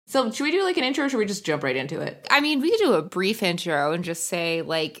So should we do like an intro or should we just jump right into it? I mean, we could do a brief intro and just say,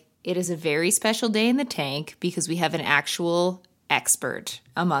 like, it is a very special day in the tank because we have an actual expert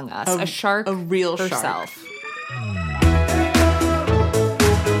among us. A shark. A real herself. Shark.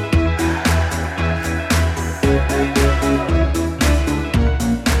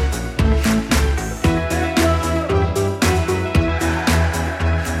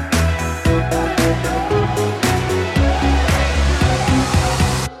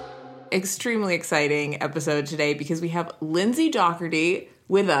 Extremely exciting episode today because we have Lindsay Daugherty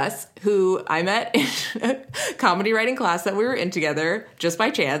with us, who I met in a comedy writing class that we were in together just by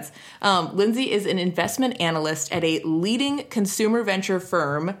chance. Lindsay is an investment analyst at a leading consumer venture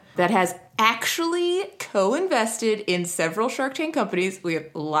firm that has actually co-invested in several Shark Tank companies. We have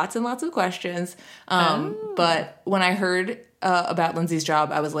lots and lots of questions. But when I heard about Lindsay's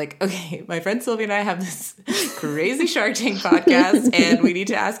job, I was like, okay, my friend Sylvie and I have this crazy Shark Tank podcast, and we need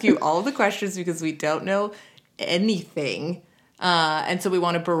to ask you all of the questions because we don't know anything. And so we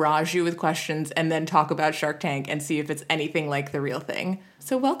want to barrage you with questions and then talk about Shark Tank and see if it's anything like the real thing.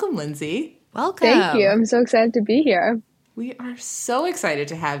 So welcome, Lindsay. Welcome. Thank you. I'm so excited to be here. We are so excited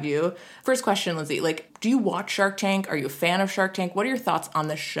to have you. First question, Lindsay, like, do you watch Shark Tank? Are you a fan of Shark Tank? What are your thoughts on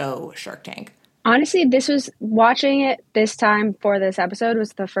the show Shark Tank? Honestly, watching it this time for this episode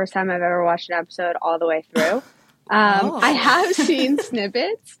was the first time I've ever watched an episode all the way through. I have seen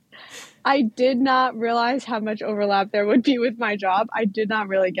snippets. I did not realize how much overlap there would be with my job. I did not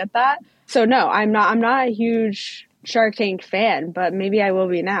really get that. So no, I'm not a huge Shark Tank fan, but maybe I will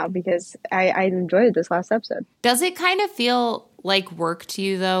be now because I enjoyed this last episode. Does it kind of feel like work to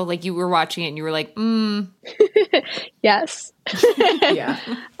you, though? Like you were watching it and you were like, Yes. Yeah.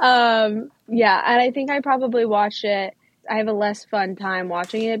 Yeah, and I think I probably watch it. I have a less fun time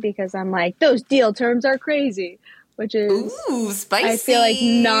watching it because I'm like, those deal terms are crazy, which is, spicy. I feel like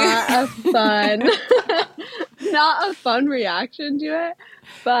not a fun reaction to it.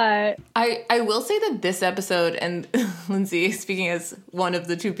 But I will say that this episode, and Lindsay, speaking as one of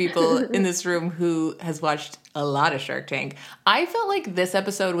the two people in this room who has watched a lot of Shark Tank, I felt like this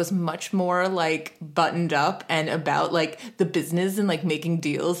episode was much more like buttoned up and about like the business and like making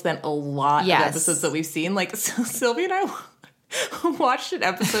deals than a lot of episodes that we've seen. Like Sylvie and I watched an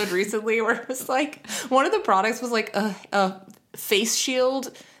episode recently where it was like one of the products was like a face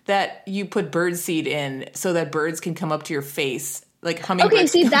shield that you put bird seed in so that birds can come up to your face. Like hummingbirds. Okay,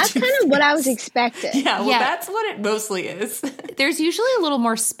 see, that's kind of what I was expecting. Yeah, that's what it mostly is. There's usually a little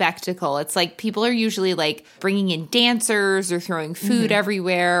more spectacle. It's like people are usually like bringing in dancers or throwing food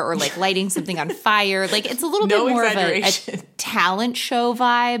everywhere or like lighting something on fire. Like it's a little bit more of a talent show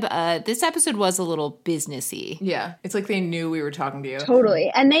vibe. This episode was a little businessy. Yeah, it's like they knew we were talking to you.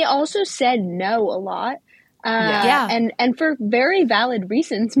 Totally. And they also said no a lot. And for very valid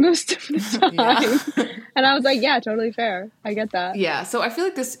reasons most of the time. And I was like, yeah, totally fair. I get that. Yeah, so I feel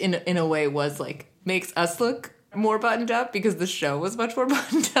like this in a way was like makes us look more buttoned up because the show was much more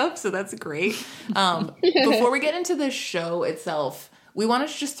buttoned up, so that's great. Before we get into the show itself, we wanted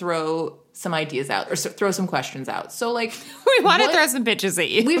to just throw some ideas out or throw some questions out. So like we want to throw some pitches at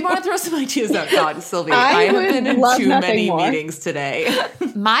you. We want to throw some ideas out. God, Sylvie, I have been in too many meetings today.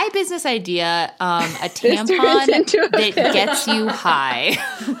 My business idea, a tampon that gets you high.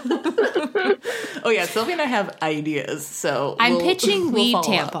 Oh yeah, Sylvie and I have ideas. So I'm pitching weed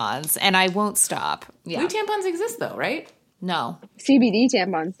tampons and I won't stop. Yeah. Weed tampons exist though, right? No. CBD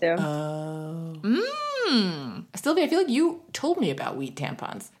tampons do. Sylvie, I feel like you told me about weed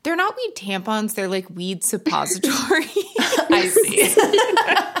tampons. They're not weed tampons. They're like weed suppository. I see.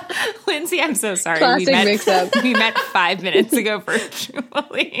 Lindsay, I'm so sorry. Classic mix-up. We met 5 minutes ago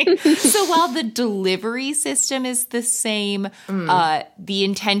virtually. So while the delivery system is the same, the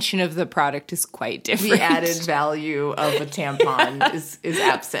intention of the product is quite different. The added value of a tampon is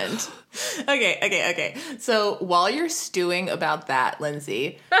absent. Okay. So while you're stewing about that,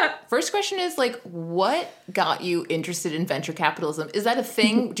 Lindsay, first question is like, what got you interested in venture capitalism? Is that a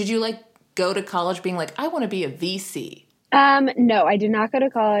thing? Did you like go to college being like, I want to be a VC? No, I did not go to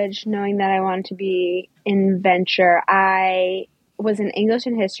college knowing that I wanted to be in venture. I was an English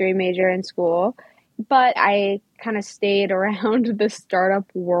and history major in school, but I kind of stayed around the startup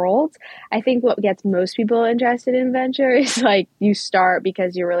world. I think what gets most people interested in venture is like you start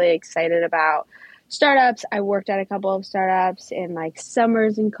because you're really excited about startups. I worked at a couple of startups in like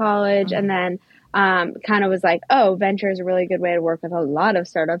summers in college and then kind of was like, oh, venture is a really good way to work with a lot of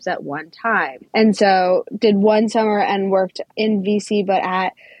startups at one time. And so did one summer and worked in VC, but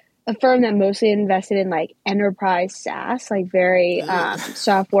at a firm that mostly invested in like enterprise SaaS, like very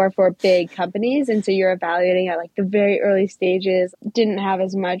software for big companies. And so you're evaluating at like the very early stages, didn't have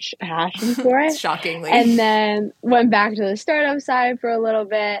as much passion for it. Shockingly. And then went back to the startup side for a little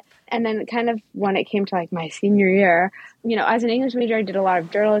bit. And then kind of when it came to like my senior year, you know, as an English major, I did a lot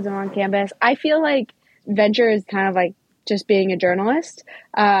of journalism on campus. I feel like venture is kind of like just being a journalist,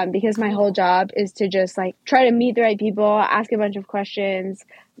 because my whole job is to just like try to meet the right people, ask a bunch of questions,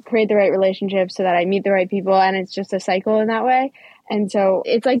 create the right relationships so that I meet the right people. And it's just a cycle in that way. And so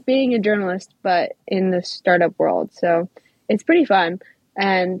it's like being a journalist, but in the startup world. So it's pretty fun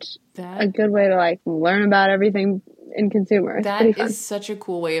and a good way to like learn about everything in consumer. That is such a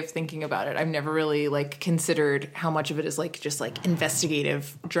cool way of thinking about it. I've never really like considered how much of it is like just like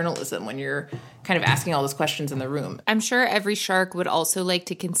investigative journalism when you're kind of asking all those questions in the room. I'm sure every shark would also like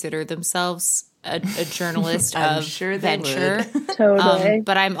to consider themselves a journalist of sure venture. Totally.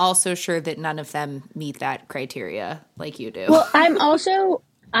 But I'm also sure that none of them meet that criteria like you do. Well, I'm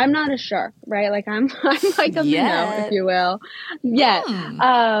not a shark, right? Like I'm like a minnow, if you will.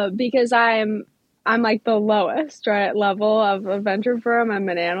 Because I'm like the lowest, right, level of a venture firm. I'm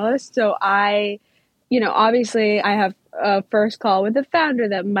an analyst. So obviously I have a first call with the founder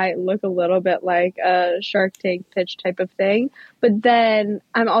that might look a little bit like a Shark Tank pitch type of thing. But then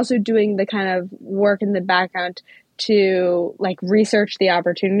I'm also doing the kind of work in the background to like research the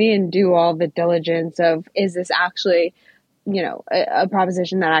opportunity and do all the diligence of, is this actually, you know, a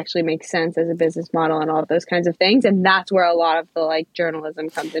proposition that actually makes sense as a business model and all of those kinds of things. And that's where a lot of the like journalism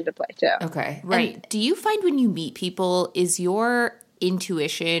comes into play too. Okay. Right. And do you find when you meet people, is your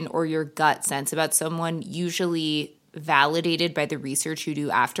intuition or your gut sense about someone usually validated by the research you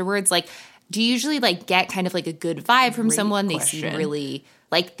do afterwards? Like, do you usually like get kind of like a good vibe from someone? Question. They seem really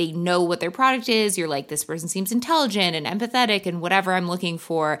like they know what their product is. You're like, this person seems intelligent and empathetic and whatever I'm looking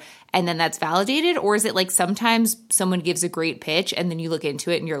for. And then that's validated? Or is it like sometimes someone gives a great pitch and then you look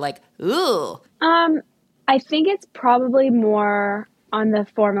into it and you're like, ooh. I think it's probably more on the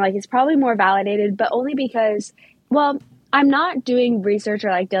form, like it's probably more validated, but only because, well, I'm not doing research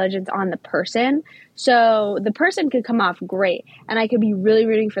or like diligence on the person. So the person could come off great and I could be really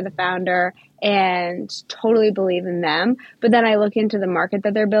rooting for the founder and totally believe in them. But then I look into the market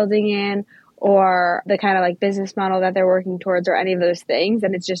that they're building in or the kind of like business model that they're working towards or any of those things.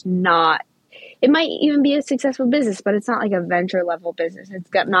 And it's just not, it might even be a successful business, but it's not like a venture level business. It's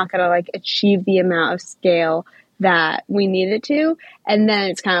not going to like achieve the amount of scale that we need it to. And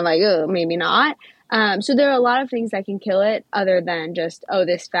then it's kind of like, oh, maybe not. So there are a lot of things that can kill it other than just, oh,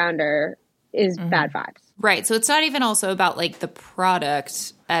 this founder is bad vibes. Right. So it's not even also about like the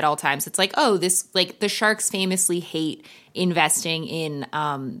product at all times. It's like, oh, this like the sharks famously hate investing in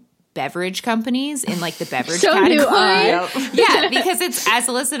beverage companies in like the beverage category. Do I. Yeah, because it's, as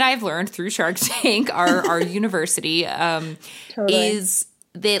Alyssa and I have learned through Shark Tank, our university, is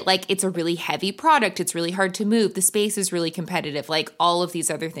that like it's a really heavy product. It's really hard to move. The space is really competitive. Like all of these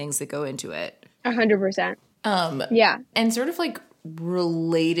other things that go into it. 100%. Yeah. And sort of like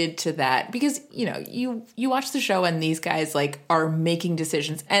related to that, because, you know, you watch the show and these guys like are making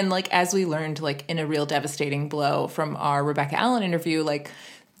decisions. And like, as we learned, like in a real devastating blow from our Rebecca Allen interview, like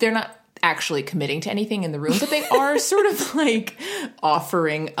they're not actually committing to anything in the room, but they are sort of like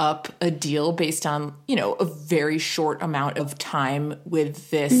offering up a deal based on, you know, a very short amount of time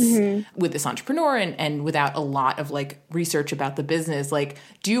with this entrepreneur and without a lot of like research about the business. Like,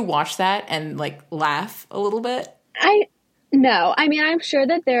 do you watch that and like laugh a little bit? No. I mean, I'm sure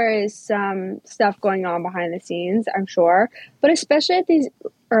that there is some stuff going on behind the scenes, I'm sure. But especially at these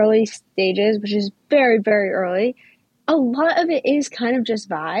early stages, which is very, very early, a lot of it is kind of just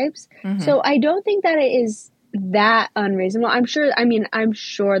vibes. So I don't think that it is that unreasonable. I'm sure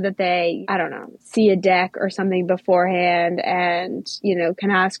that they, I don't know, see a deck or something beforehand and, you know,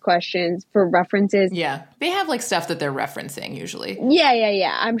 can ask questions for references. Yeah. They have like stuff that they're referencing usually.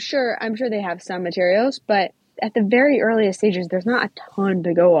 Yeah. I'm sure they have some materials, but at the very earliest stages, there's not a ton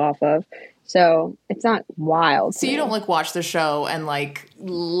to go off of. So it's not wild. So you don't like watch the show and like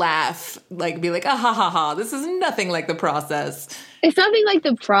laugh, like be like, ah, ha, ha, ha, this is nothing like the process. It's nothing like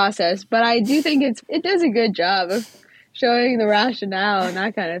the process, but I do think it does a good job of showing the rationale and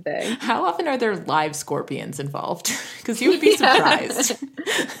that kind of thing. How often are there live scorpions involved? Because you would be surprised.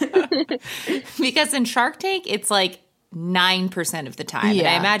 Because in Shark Tank, it's like 9% of the time. Yeah. And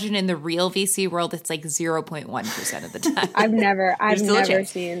I imagine in the real VC world, it's like 0.1% of the time. I've never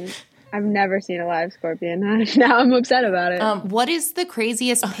seen a live scorpion. Now I'm upset about it. What is the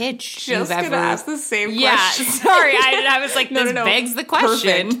craziest pitch you've ever? Just gonna ask the same question. Yeah, sorry. I was like, this begs the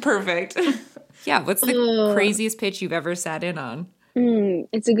question. Perfect. Yeah, what's the craziest pitch you've ever sat in on?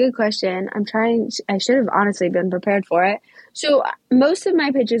 It's a good question. I should have honestly been prepared for it. So most of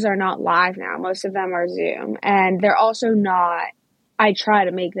my pitches are not live now. Most of them are Zoom. And they're also not, I try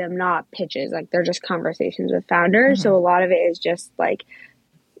to make them not pitches. Like they're just conversations with founders. Mm-hmm. So a lot of it is just like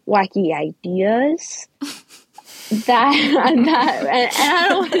wacky ideas. And I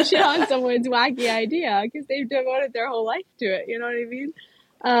don't want to shit on someone's wacky idea because they've devoted their whole life to it. You know what I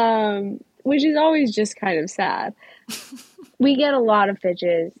mean? Which is always just kind of sad. We get a lot of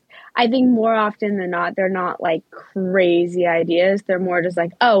pitches. I think more often than not, they're not like crazy ideas. They're more just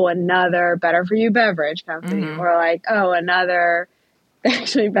like, oh, another better for you beverage company, or like, oh, another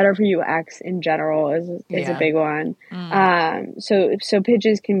actually better for you X in general is a big one. So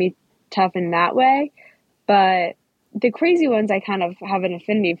pitches can be tough in that way, but the crazy ones I kind of have an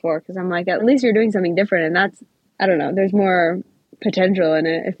affinity for because I'm like, at least you're doing something different, and that's, I don't know, there's more potential in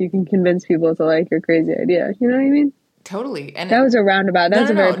it if you can convince people to like your crazy idea. You know what I mean? Totally. And that was a roundabout. That was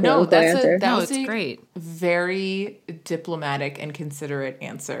a very political answer. That was great. Very diplomatic and considerate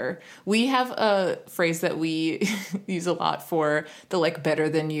answer. We have a phrase that we use a lot for the like better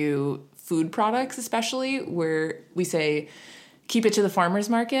than you food products, especially where we say, keep it to the farmer's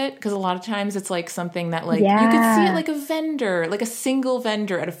market, because a lot of times it's like something that like you could see it like a vendor, like a single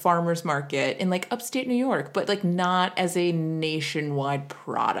vendor at a farmer's market in like upstate New York, but like not as a nationwide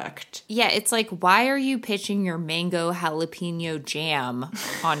product. Yeah, it's like, why are you pitching your mango jalapeno jam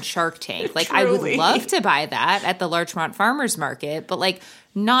on Shark Tank? Like I would love to buy that at the Larchmont Farmer's Market, but like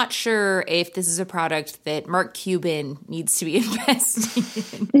not sure if this is a product that Mark Cuban needs to be investing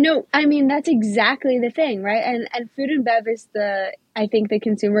in. No, I mean, that's exactly the thing, right? And food and bev is I think the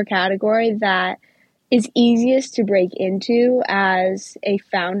consumer category that is easiest to break into as a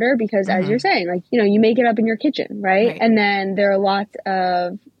founder because as you're saying, like, you know, you make it up in your kitchen, right? And then there are lots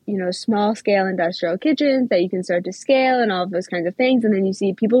of, you know, small scale industrial kitchens that you can start to scale and all of those kinds of things. And then you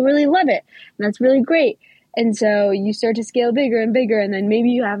see people really love it. And that's really great. And so you start to scale bigger and bigger, and then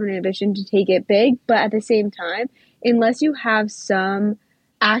maybe you have an ambition to take it big. But at the same time, unless you have some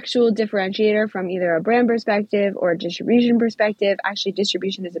actual differentiator from either a brand perspective or a distribution perspective, actually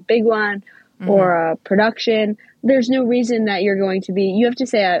distribution is a big one, or a production, there's no reason that you're going to be, you have to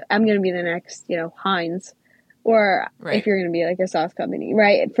say, I'm going to be the next, you know, Heinz, or if you're going to be like a sauce company,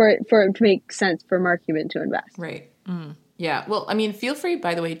 right? For it to make sense for Mark Cuban to invest. Right. Yeah. Well, I mean, feel free,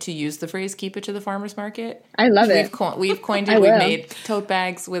 by the way, to use the phrase "keep it to the farmer's market." I love it. We've coined it. We've made tote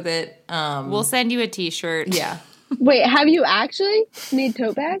bags with it. We'll send you a T-shirt. Yeah. Wait, have you actually made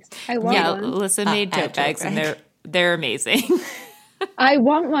tote bags? I want one. Alyssa made tote bags, and they're amazing. I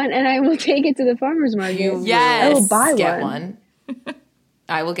want one, and I will take it to the farmer's market. Yes. I will buy one.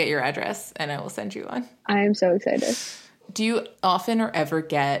 I will get your address, and I will send you one. I am so excited. Do you often or ever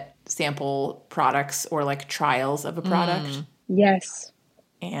get sample products or like trials of a product? Yes.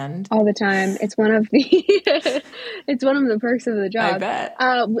 And all the time. It's one of the perks of the job. I bet.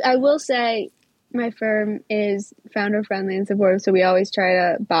 I will say my firm is founder friendly and supportive, so we always try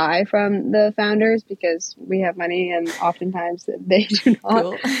to buy from the founders because we have money and oftentimes they do not.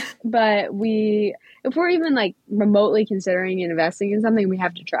 Cool. But if we're even like remotely considering investing in something, we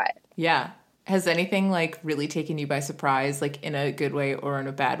have to try it. Yeah. Has anything like really taken you by surprise, like in a good way or in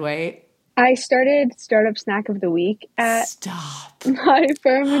a bad way? I started Startup Snack of the Week at my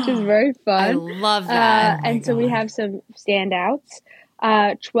firm, which is very fun. I love that. And so we have some standouts.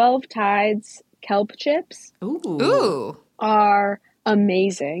 12 Tides kelp chips are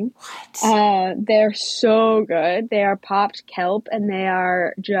amazing. What? They're so good. They are popped kelp and they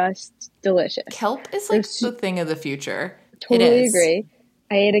are just delicious. Kelp is like the thing of the future. Totally agree.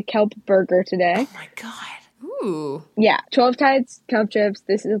 I ate a kelp burger today. Oh my God. Ooh. Yeah. 12 Tides kelp chips.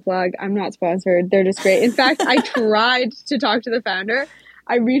 This is a plug. I'm not sponsored. They're just great. In fact, I tried to talk to the founder.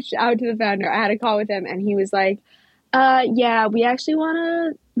 I reached out to the founder. I had a call with him and he was like, yeah, we actually want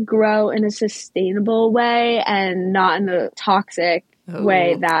to grow in a sustainable way and not in the toxic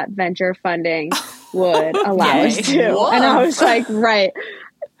way that venture funding would allow us to. Whoa. And I was like, right.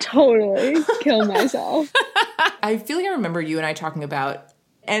 Totally kill myself. I feel like I remember you and I talking about,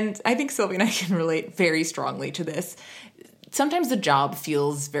 and I think Sylvie and I can relate very strongly to this. Sometimes the job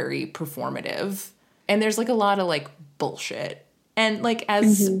feels very performative and there's like a lot of like bullshit. And like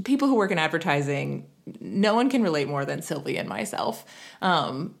as people who work in advertising, no one can relate more than Sylvie and myself.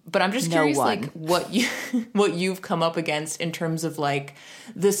 But I'm just curious, like what you've come up against in terms of like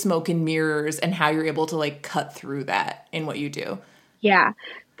the smoke and mirrors and how you're able to like cut through that in what you do. Yeah,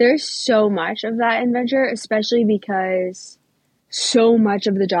 there's so much of that in venture, especially because so much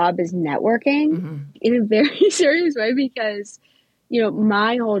of the job is networking in a very serious way because, you know,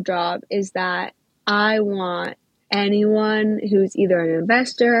 my whole job is that I want anyone who's either an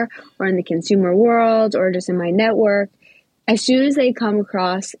investor or in the consumer world or just in my network, as soon as they come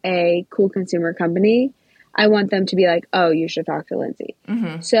across a cool consumer company, I want them to be like, oh, you should talk to Lindsay.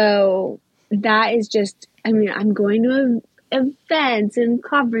 Mm-hmm. So that is just, I mean, I'm going to events and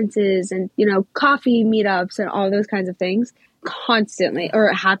conferences and, you know, coffee meetups and all those kinds of things constantly,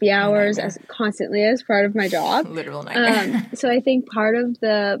 or happy hours as constantly as part of my job. Literal nightmare. So I think part of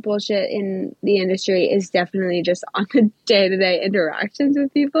the bullshit in the industry is definitely just on the day-to-day interactions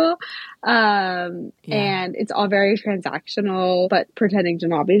with people. And it's all very transactional, but pretending to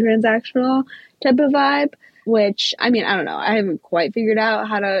not be transactional type of vibe, which, I mean, I don't know. I haven't quite figured out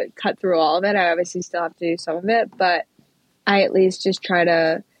how to cut through all of it. I obviously still have to do some of it, but I at least just try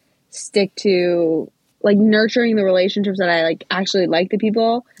to stick to like nurturing the relationships that I like actually like the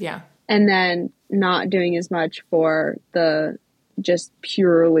people. Yeah. And then not doing as much for the just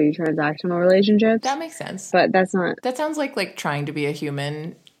purely transactional relationships. That makes sense. But that's not. That sounds like trying to be a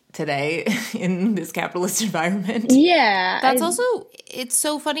human today in this capitalist environment. Yeah. That's also, it's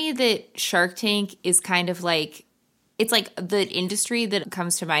so funny that Shark Tank is kind of like, it's like the industry that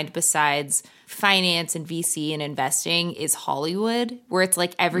comes to mind besides finance and VC and investing is Hollywood, where it's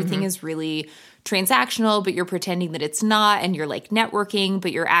like everything is really transactional, but you're pretending that it's not, and you're like networking,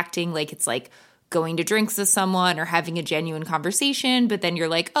 but you're acting like it's like going to drinks with someone or having a genuine conversation, but then you're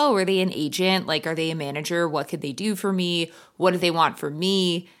like, oh, are they an agent? Like, are they a manager? What could they do for me? What do they want from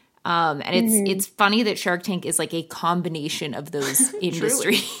me? And it's funny that Shark Tank is like a combination of those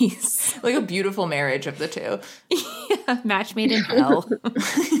industries. Like a beautiful marriage of the two. Yeah, match made in hell.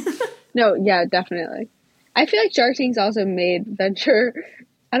 No, yeah, definitely. I feel like Shark Tank's also made venture,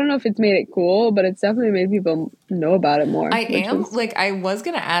 I don't know if it's made it cool, but it's definitely made people know about it more. I was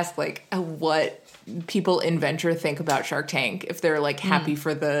going to ask, like, what people in venture think about Shark Tank, if they're, like, happy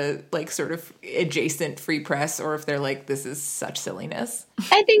for the, like, sort of adjacent free press, or if they're like, this is such silliness.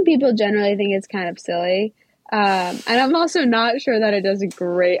 I think people generally think it's kind of silly. And I'm also not sure that it does a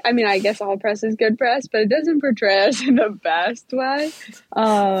great, I mean, I guess all press is good press, but it doesn't portray us in the best way.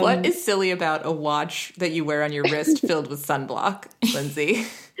 What is silly about a watch that you wear on your wrist filled with sunblock, Lindsay?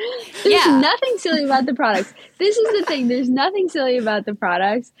 There's nothing silly about the products. This is the thing. There's nothing silly about the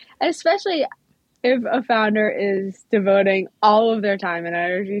products, especially if a founder is devoting all of their time and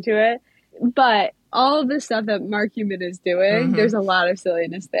energy to it. But all of the stuff that Mark Cuban is doing, there's a lot of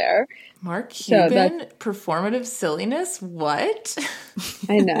silliness there. Mark Cuban, performative silliness? What?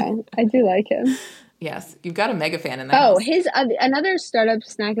 I know. I do like him. Yes. You've got a mega fan in the house. Oh, his another startup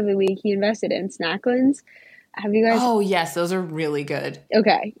snack of the week he invested in, Snacklands. Have you guys? Oh, yes. Those are really good.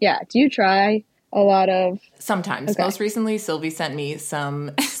 Okay. Yeah. Do you try a lot of? Sometimes. Okay. Most recently, Sylvie sent me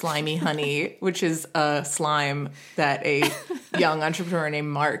some slimy honey, which is a slime that a young entrepreneur named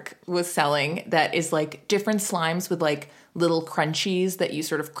Mark was selling that is like different slimes with like little crunchies that you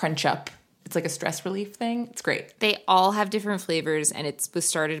sort of crunch up. It's like a stress relief thing. It's great. They all have different flavors, and it was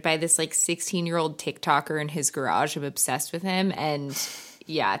started by this like 16-year-old TikToker in his garage. I'm obsessed with him, and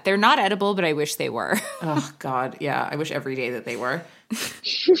yeah, they're not edible, but I wish they were. Oh, God. Yeah, I wish every day that they were.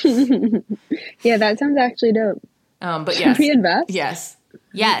 Yeah, that sounds actually dope. But yes. Should we invest? Yes.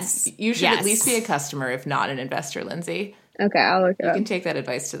 Yes. You should at least be a customer, if not an investor, Lindsay. Okay, I'll look it up. You can take that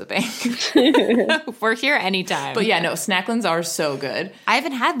advice to the bank. We're here anytime. But yeah, no, Snacklands are so good. I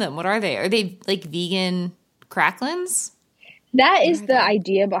haven't had them. What are they? Are they like vegan cracklins? That is the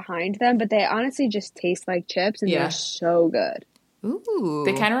idea behind them, but they honestly just taste like chips, and they're so good. Ooh.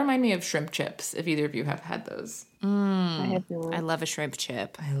 They kind of remind me of shrimp chips, if either of you have had those. I have no. I love a shrimp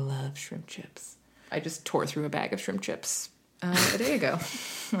chip. I love shrimp chips. I just tore through a bag of shrimp chips a day ago.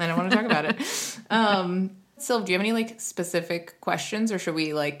 I don't want to talk about it. Sylv, do you have any like specific questions, or should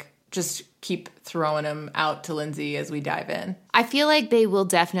we like just keep throwing them out to Lindsay as we dive in? I feel like they will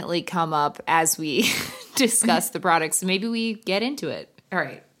definitely come up as we discuss the products. So maybe we get into it. All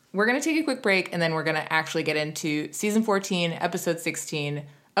right. We're going to take a quick break, and then we're going to actually get into season 14, episode 16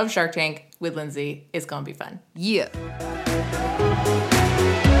 of Shark Tank with Lindsay. It's going to be fun. Yeah.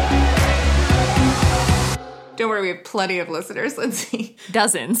 Don't worry, we have plenty of listeners, Lindsay.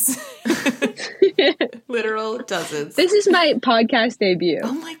 Dozens. Literal dozens. This is my podcast debut.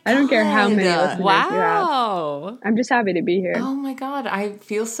 Oh my God. I don't care how many listeners you have. I'm just happy to be here. Oh my God. I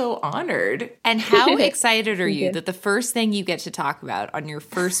feel so honored. And how excited are you that the first thing you get to talk about on your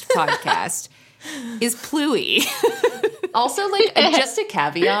first podcast is Pluie? Also, like, just a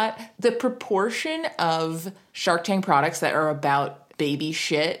caveat, the proportion of Shark Tank products that are about baby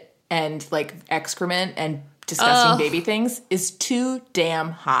shit and, like, excrement and disgusting baby things is too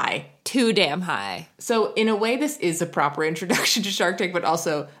damn high. Too damn high. So, in a way, this is a proper introduction to Shark Tank, but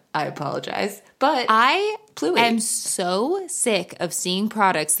also, I apologize. But I Pluie. I'm so sick of seeing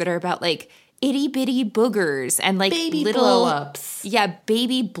products that are about like itty bitty boogers and like baby little blow-ups. Yeah,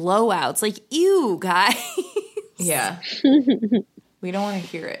 baby blowouts. Like, ew, guys. Yeah. We don't want to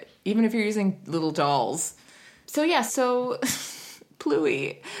hear it, even if you're using little dolls. So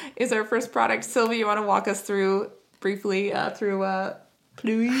Pluie is our first product. Sylvie, you want to walk us through briefly through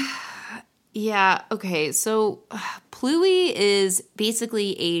Pluie? Yeah, okay. So Pluie is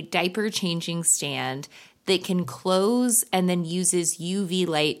basically a diaper changing stand that can close and then uses UV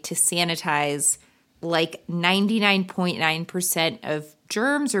light to sanitize like 99.9% of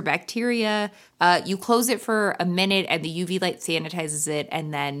germs or bacteria. You close it for a minute and the UV light sanitizes it,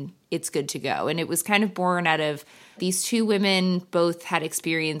 and then it's good to go. And it was kind of born out of these two women both had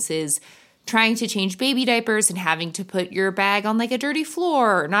experiences trying to change baby diapers and having to put your bag on like a dirty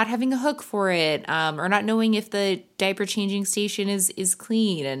floor, or not having a hook for it, or not knowing if the diaper changing station is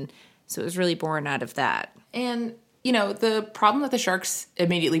clean. And so it was really born out of that. And, you know, the problem that the sharks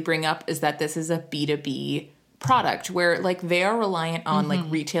immediately bring up is that this is a B2B product where like they are reliant on like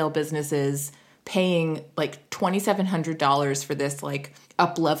retail businesses paying like $2,700 for this like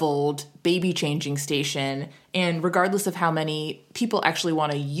up-leveled baby changing station. And regardless of how many people actually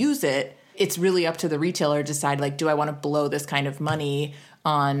want to use it, it's really up to the retailer to decide, like, do I want to blow this kind of money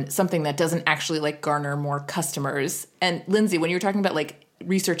on something that doesn't actually, like, garner more customers? And, Lindsay, when you were talking about, like,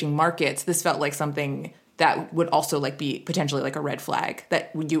 researching markets, this felt like something that would also, like, be potentially, like, a red flag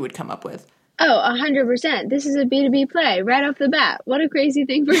that you would come up with. Oh, 100%. This is a B2B play right off the bat. What a crazy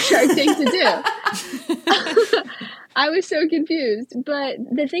thing for Shark Tank to do. I was so confused. But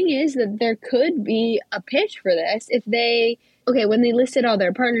the thing is that there could be a pitch for this if they... Okay, when they listed all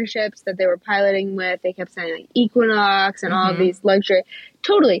their partnerships that they were piloting with, they kept saying like Equinox and all of these luxury.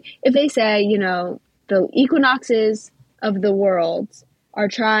 Totally. If they say, you know, the Equinoxes of the world are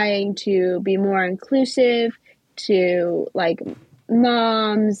trying to be more inclusive to like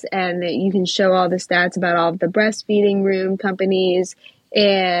moms, and that you can show all the stats about all of the breastfeeding room companies,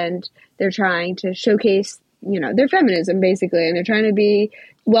 and they're trying to showcase, you know, their feminism basically, and they're trying to be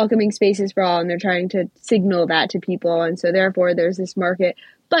welcoming spaces for all, and they're trying to signal that to people, and so therefore there's this market.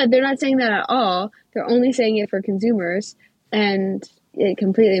 But they're not saying that at all. They're only saying it for consumers, and it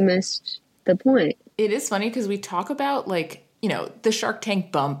completely missed the point. It is funny because we talk about, like, you know, the Shark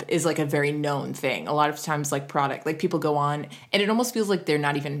Tank bump is like a very known thing. A lot of times, like, product, like, people go on and it almost feels like they're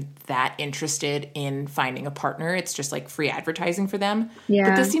not even that interested in finding a partner. It's just like free advertising for them. Yeah.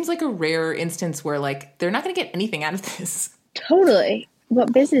 But this seems like a rare instance where, like, they're not going to get anything out of this. Totally.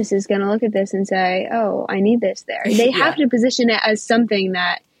 What business is going to look at this and say, oh, I need this there? They have to position it as something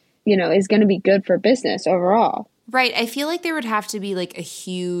that, you know, is going to be good for business overall. Right. I feel like there would have to be like a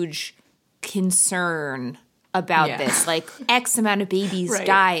huge concern about this. Like X amount of babies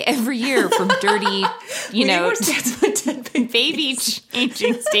die every year from dirty, you know, baby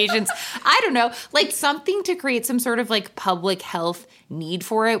changing stations. I don't know. Like something to create some sort of like public health need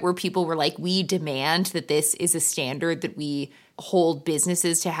for it where people were like, we demand that this is a standard that we hold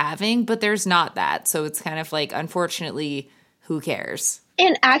businesses to having, but there's not that. So it's kind of like, unfortunately, who cares?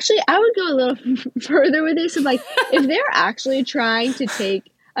 And actually, I would go a little further with this of like, if they're actually trying to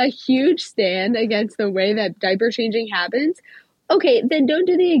take a huge stand against the way that diaper changing happens, okay, then don't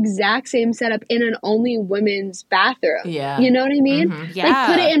do the exact same setup in an only women's bathroom. Yeah. You know what I mean? Yeah.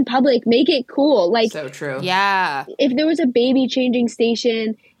 Like, put it in public, make it cool. Like, so true. Yeah. If there was a baby changing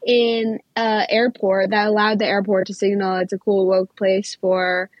station in an airport that allowed the airport to signal it's a cool, woke place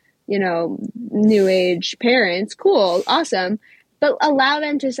for, you know, new age parents, cool, awesome. But allow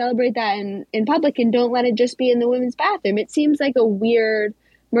them to celebrate that in public, and don't let it just be in the women's bathroom. It seems like a weird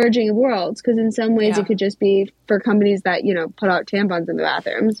merging of worlds, because in some ways it could just be for companies that, you know, put out tampons in the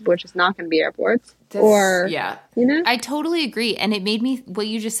bathrooms, which is not going to be airports. You know? I totally agree. And it made me, what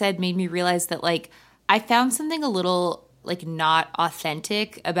you just said made me realize that, like, I found something a little, like, not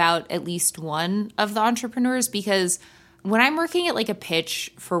authentic about at least one of the entrepreneurs, because when I'm working at, like, a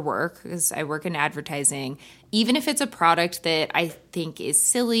pitch for work, because I work in advertising, even if it's a product that I think is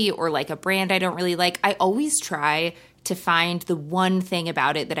silly or, like, a brand I don't really like, I always try to find the one thing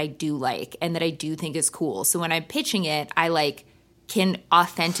about it that I do like and that I do think is cool. So when I'm pitching it, I, like, can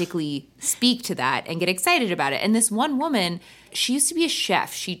authentically speak to that and get excited about it. And this one woman, she used to be a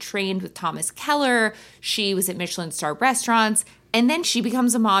chef. She trained with Thomas Keller. She was at Michelin star restaurants. And then she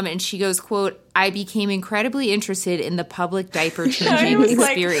becomes a mom and she goes, quote, I became incredibly interested in the public diaper changing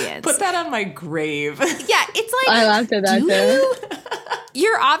experience. Like, put that on my grave. Yeah, it's like, I laughed at that too.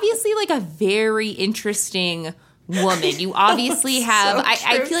 You're obviously like a very interesting woman. You obviously have, So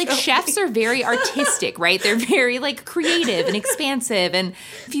I feel like chefs are very artistic, right? They're very like creative and expansive. And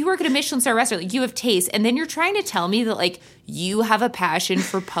if you work at a Michelin star restaurant, like, you have taste. And then you're trying to tell me that like you have a passion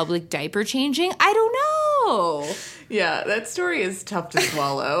for public diaper changing? I don't know. Yeah, that story is tough to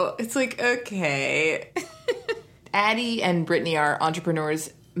swallow. It's like, okay. Addie and Brittany are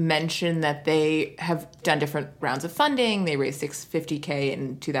entrepreneurs. Mention that they have done different rounds of funding. They raised $650K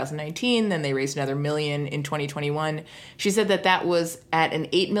in 2019, then they raised another $1 million in 2021. She said that was at an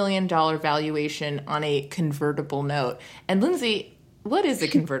 $8 million valuation on a convertible note. And Lindsay, what is a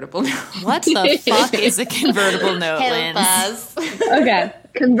convertible note? What the fuck is a convertible note, Help us. Okay,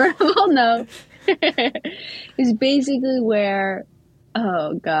 convertible note is basically where,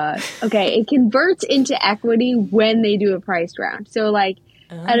 oh God. Okay, it converts into equity when they do a priced round. So like,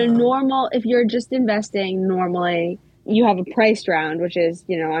 at a normal, if you're just investing normally, you have a priced round, which is,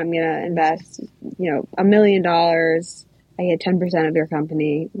 I'm going to invest, $1 million. I get 10% of your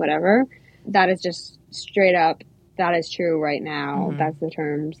company, whatever. That is just straight up. That is true right now. Mm-hmm. That's the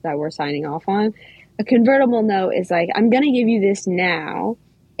terms that we're signing off on. A convertible note is like, I'm going to give you this now.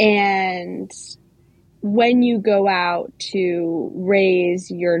 And when you go out to raise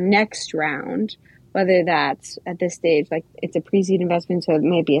your next round, whether that's at this stage, like it's a pre-seed investment, so it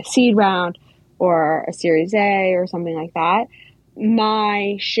may be a seed round or a Series A or something like that,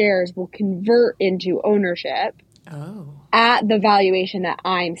 my shares will convert into ownership at the valuation that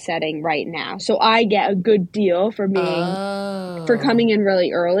I'm setting right now. So I get a good deal for for coming in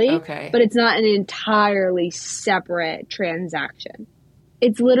really early, but it's not an entirely separate transaction.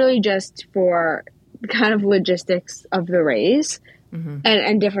 It's literally just for kind of logistics of the raise. Mm-hmm.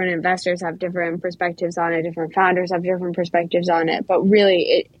 And different investors have different perspectives on it. Different founders have different perspectives on it. But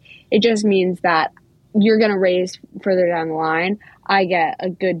really, it just means that you're going to raise further down the line. I get a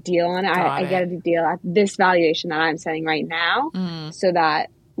good deal on it. I get a good deal at this valuation that I'm setting right now, so that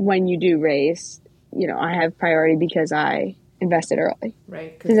when you do raise, I have priority because I invested early.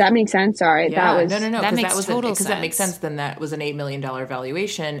 Right. Does that make sense? Sorry. Yeah. That was No. That makes total sense. Because that makes sense. Then that was an $8 million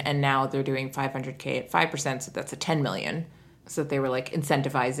valuation, and now they're doing $500K at 5%, so that's a $10 million. So that they were like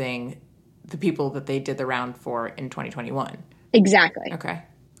incentivizing the people that they did the round for in 2021. Exactly. Okay.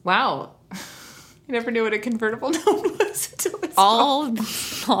 Wow. I never knew what a convertible note was until this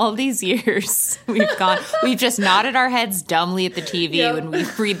all these years we've just nodded our heads dumbly at the TV when we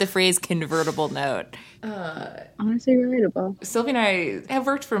read the phrase convertible note. Honestly relatable. Sylvie and I have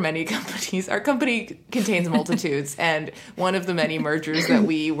worked for many companies. Our company contains multitudes, and one of the many mergers that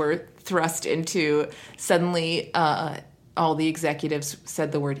we were thrust into, suddenly all the executives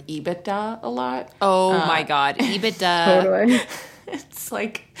said the word EBITDA a lot. Oh my God, EBITDA. Totally. It's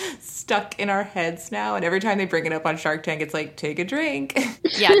like stuck in our heads now, and every time they bring it up on Shark Tank, it's like, take a drink.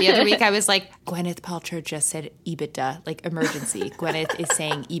 Yeah, the other week I was like, Gwyneth Paltrow just said EBITDA, like emergency. Gwyneth is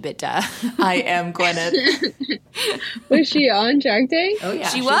saying EBITDA. I am Gwyneth. Was she on Shark Tank? Oh yeah,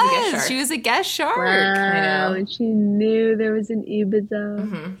 she was. She was a guest shark. Wow, I know. and she knew there was an EBITDA.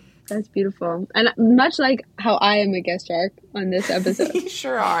 Mm-hmm. That's beautiful. And much like how I am a guest shark on this episode. You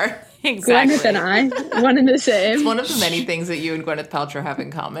sure are. Exactly. Gwyneth and I, one and the same. It's one of the many things that you and Gwyneth Paltrow have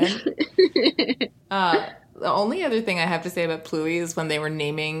in common. The only other thing I have to say about Pluie is when they were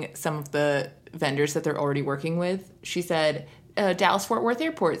naming some of the vendors that they're already working with, she said, Dallas-Fort Worth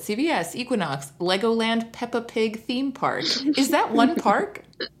Airport, CVS, Equinox, Legoland Peppa Pig Theme Park. Is that one park?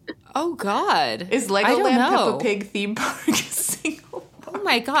 Oh, God. Is Legoland Peppa Pig Theme Park a single park? Oh,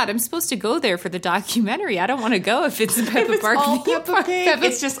 my God. I'm supposed to go there for the documentary. I don't want to go if it's a Peppa Park theme park.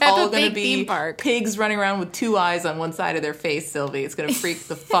 It's just all going to be pigs running around with two eyes on one side of their face, Sylvie. It's going to freak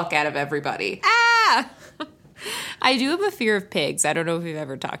the fuck out of everybody. Ah! I do have a fear of pigs. I don't know if we've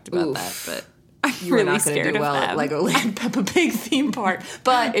ever talked about that, but I'm you really are not going to scared do well of at them. Legoland Peppa Pig theme park.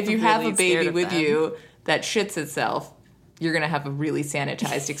 But if you have a baby with you that shits itself, you're going to have a really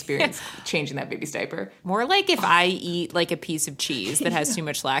sanitized experience changing that baby's diaper. More like if I eat like a piece of cheese that has too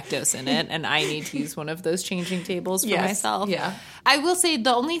much lactose in it and I need to use one of those changing tables for myself. Yeah. I will say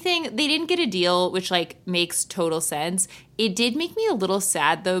the only thing, they didn't get a deal, which like makes total sense. It did make me a little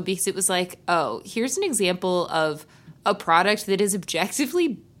sad though, because it was like, oh, here's an example of a product that is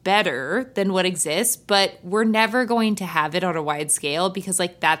objectively better than what exists, but we're never going to have it on a wide scale because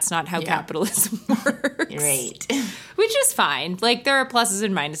like that's not how capitalism works. Right. Which is fine. Like there are pluses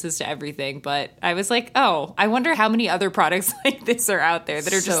and minuses to everything, but I was like, oh, I wonder how many other products like this are out there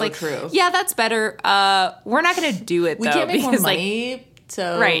that are just like, true. Yeah, that's better. We're not going to do it though. We can't make because, more money,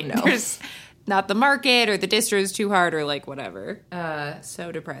 so right, no. There's not the market or the distro is too hard or like whatever.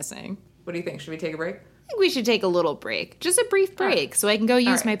 So depressing. What do you think? Should we take a break? I think we should take a little break. Just a brief break so I can go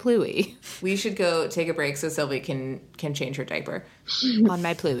use my Pluie. We should go take a break so Sylvie can change her diaper. On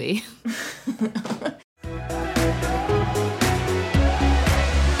my Pluie.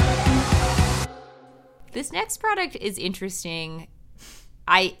 This next product is interesting.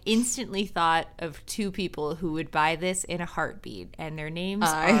 I instantly thought of two people who would buy this in a heartbeat, and their names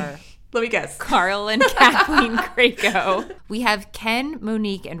are... Let me guess. Carl and Kathleen Graco. We have Ken,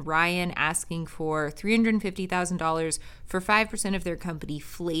 Monique, and Ryan asking for $350,000 for 5% of their company,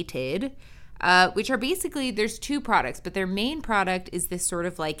 Flated, which are basically, there's two products, but their main product is this sort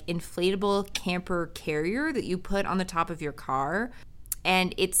of like inflatable camper carrier that you put on the top of your car.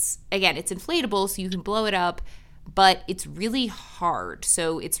 And it's inflatable, so you can blow it up, but it's really hard.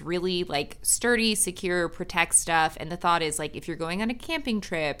 So it's really like sturdy, secure, protect stuff. And the thought is like if you're going on a camping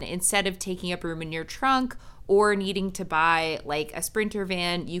trip, instead of taking up room in your trunk or needing to buy like a Sprinter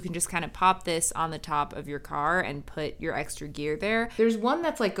van, you can just kind of pop this on the top of your car and put your extra gear there. There's one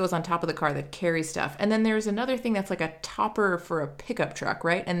that's like goes on top of the car that carries stuff. And then there's another thing that's like a topper for a pickup truck,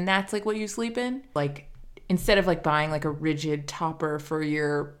 right? And that's like what you sleep in? Like instead of like buying like a rigid topper for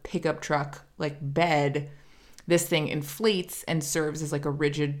your pickup truck like bed, this thing inflates and serves as like a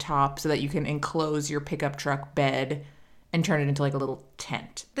rigid top so that you can enclose your pickup truck bed and turn it into like a little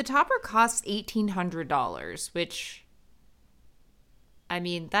tent. The topper costs $1,800, which, I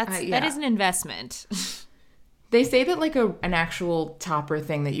mean, that is an investment. They say that like an actual topper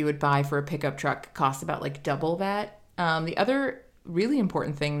thing that you would buy for a pickup truck costs about like double that. The other really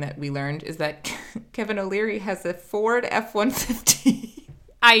important thing that we learned is that Kevin O'Leary has a Ford F-150.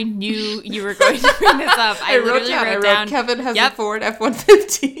 I knew you were going to bring this up. I wrote down Kevin has a Ford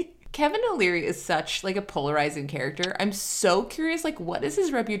F-150. Kevin O'Leary is such like a polarizing character. I'm so curious, like, what is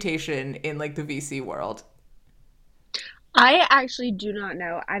his reputation in like the VC world? I actually do not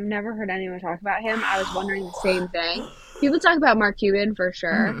know. I've never heard anyone talk about him. I was wondering the same thing. People talk about Mark Cuban for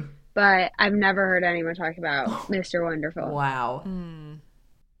sure, but I've never heard anyone talk about Mr. Wonderful. Wow.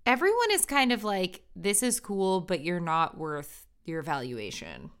 Everyone is kind of like, this is cool, but you're not worth your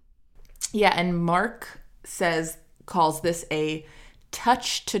evaluation. Yeah, and Mark calls this a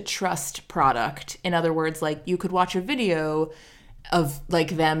touch to trust product. In other words, like you could watch a video of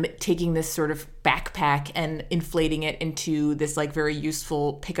like them taking this sort of backpack and inflating it into this like very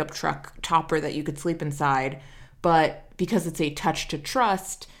useful pickup truck topper that you could sleep inside. But because it's a touch to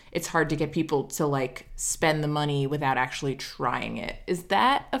trust, it's hard to get people to like spend the money without actually trying it. Is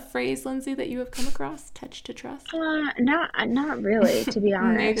that a phrase, Lindsay, that you have come across? Touch to trust? Not really, to be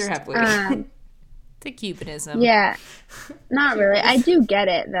honest. Neither have we. It's a Cubanism. Yeah, not really. I do get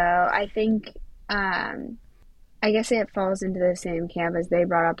it, though. I think, I guess it falls into the same camp as they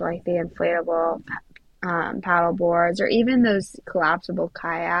brought up, like the inflatable paddle boards or even those collapsible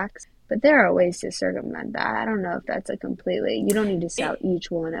kayaks. But there are ways to circumvent that. I don't know if that's you don't need to sell each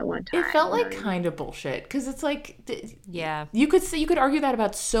one at one time. It felt like kind of bullshit because it's like, yeah, you could argue that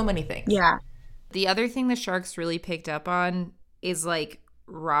about so many things. Yeah. The other thing the Sharks really picked up on is like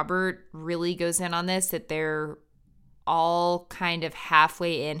Robert really goes in on this, that they're all kind of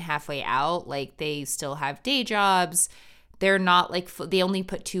halfway in, halfway out. Like they still have day jobs. They're not like, they only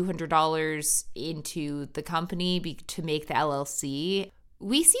put $200 into the company to make the LLC.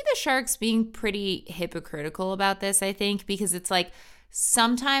 We see the Sharks being pretty hypocritical about this, I think, because it's like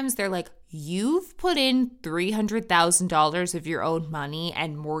sometimes they're like, you've put in $300,000 of your own money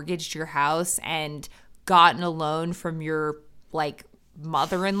and mortgaged your house and gotten a loan from your like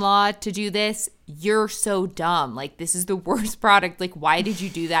mother-in-law to do this. You're so dumb. Like, this is the worst product. Like, why did you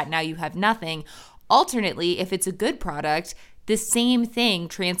do that? Now you have nothing. Alternately, if it's a good product, the same thing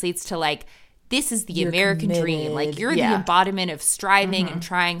translates to like, this is the American dream. Like, you're the embodiment of striving and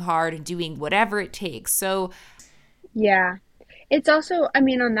trying hard and doing whatever it takes. So, yeah. It's also, I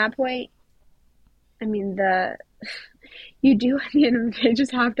mean, on that point, I mean, you do at the end of the day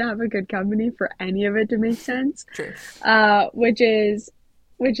just have to have a good company for any of it to make sense. True. Which is,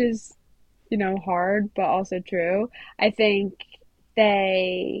 you know, hard, but also true. I think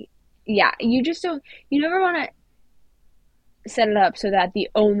you never want to set it up so that the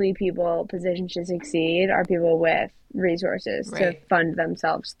only people positioned to succeed are people with resources to fund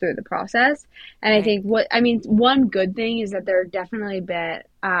themselves through the process. And I think one good thing is that there are definitely been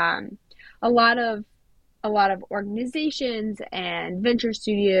a lot of organizations and venture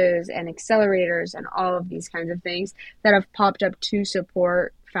studios and accelerators and all of these kinds of things that have popped up to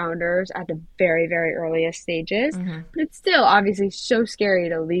support founders at the very, very earliest stages. But it's still obviously so scary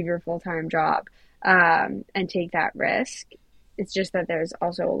to leave your full-time job and take that risk. It's just that there's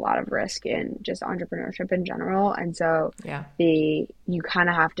also a lot of risk in just entrepreneurship in general. And so you kind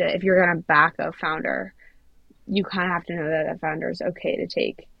of have to, if you're going to back a founder, you kind of have to know that the founder is okay to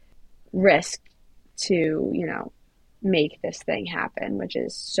take risk to, you know, make this thing happen, which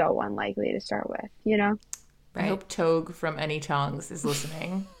is so unlikely to start with, you know? Right. I hope Togue from Any Tongs is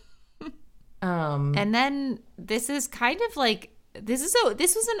listening. And then this is kind of like, this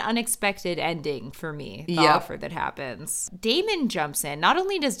was an unexpected ending for me, the offer that happens. Daymond jumps in. Not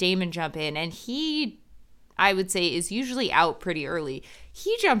only does Daymond jump in, and he, I would say, is usually out pretty early.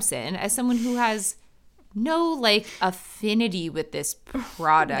 He jumps in as someone who has no, like, affinity with this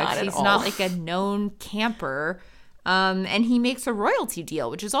product. He's not, like, a known camper. And he makes a royalty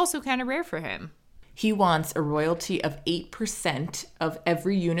deal, which is also kind of rare for him. He wants a royalty of 8% of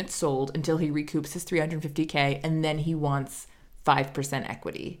every unit sold until he recoups his $350K, and then he wants 5%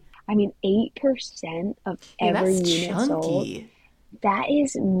 equity. I mean, 8% of every unit chunky. Sold. That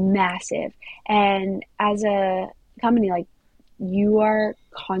is massive. And as a company, like, you are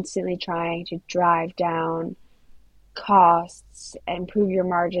constantly trying to drive down costs, improve your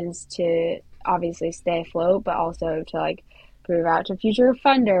margins to obviously stay afloat, but also to, like, prove out to future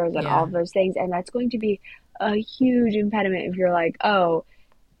funders and all of those things. And that's going to be a huge impediment if you're like, 8%.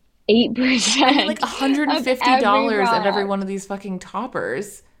 Like $150 of every one of these fucking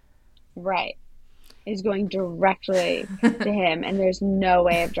toppers. Right. Is going directly to him. And there's no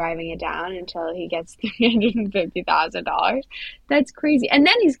way of driving it down until he gets $350,000. That's crazy. And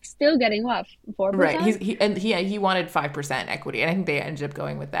then he's still getting what, 4%? Right. He wanted 5% equity. And I think they ended up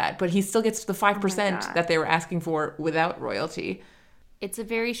going with that. But he still gets the 5% that they were asking for without royalty. It's a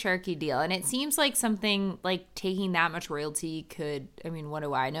very sharky deal. And it seems like something like taking that much royalty could, I mean, what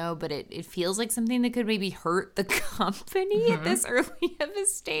do I know? But it feels like something that could maybe hurt the company at this early of a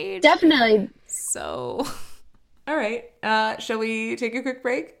stage. Definitely. So. All right. Shall we take a quick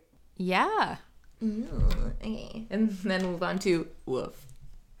break? Yeah. Okay. And then move on to Woof.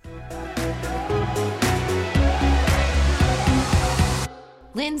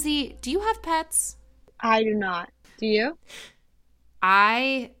 Lindsay, do you have pets? I do not. Do you?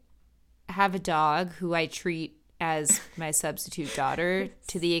 I have a dog who I treat as my substitute daughter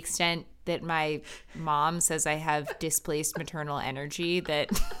to the extent that my mom says I have displaced maternal energy that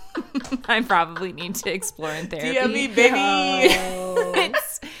I probably need to explore in therapy. DM me, baby.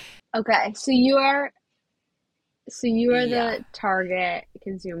 Okay, so you are the target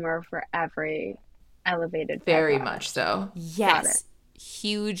consumer for every elevated pet very product. much so. Yes,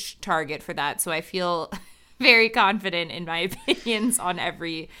 huge target for that. So I feel very confident in my opinions on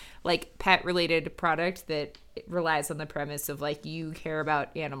every like pet related product that relies on the premise of like you care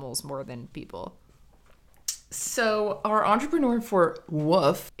about animals more than people. So our entrepreneur for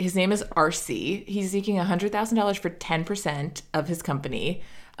Woof, his name is RC. He's seeking $100,000 for 10% of his company.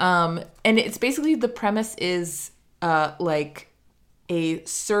 And it's basically, the premise is like a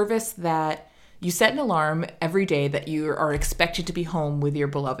service that you set an alarm every day that you are expected to be home with your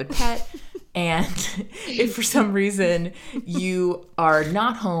beloved pet. And if for some reason you are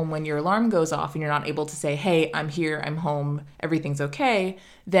not home when your alarm goes off and you're not able to say, hey, I'm here, I'm home, everything's okay,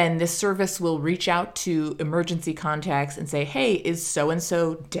 then this service will reach out to emergency contacts and say, hey, is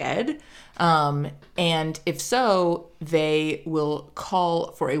so-and-so dead? And if so, they will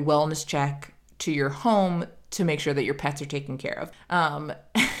call for a wellness check to your home to make sure that your pets are taken care of.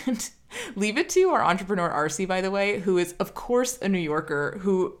 And leave it to our entrepreneur, RC, by the way, who is, of course, a New Yorker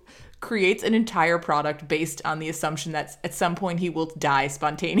who creates an entire product based on the assumption that at some point he will die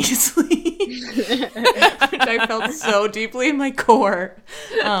spontaneously, which I felt so deeply in my core.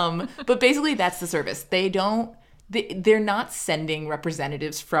 But basically that's the service. They're not sending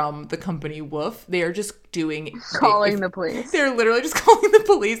representatives from the company Woof. They are just calling the police. They're literally just calling the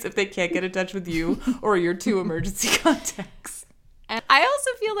police if they can't get in touch with you or your two emergency contacts. And I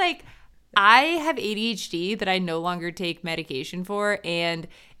also feel like I have ADHD that I no longer take medication for, and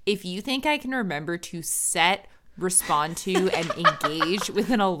if you think I can remember to set, respond to, and engage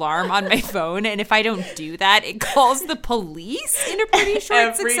with an alarm on my phone, and if I don't do that, it calls the police in a pretty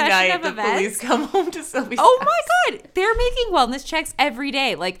short succession of events. Every night the police come home to Sylvie's house. Oh my God. They're making wellness checks every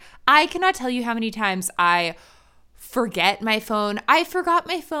day. Like, I cannot tell you how many times I forget my phone. I forgot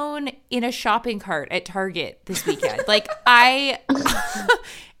my phone in a shopping cart at Target this weekend. Like,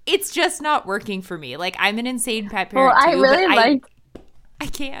 it's just not working for me. Like, I'm an insane pet parent too. I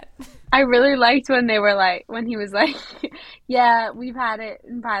can't. I really liked when he was like, yeah, we've had it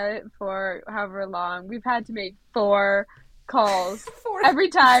in pilot for however long. We've had to make 4 calls. Every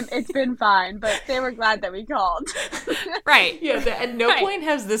time it's been fine, but they were glad that we called. Right. Yeah, at no point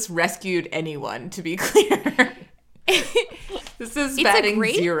has this rescued anyone, to be clear. This is batting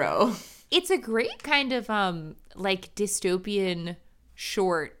 0. It's a great kind of like dystopian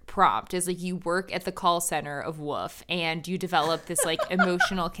short prompt. Is like you work at the call center of Woof and you develop this like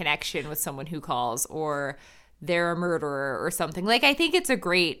emotional connection with someone who calls, or they're a murderer or something. Like, I think it's a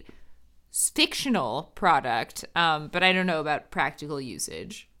great fictional product, but I don't know about practical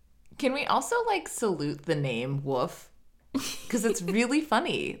usage. Can we also like salute the name Woof? Because it's really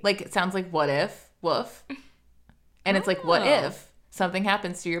funny. Like, it sounds like what if, woof. And it's like, what if something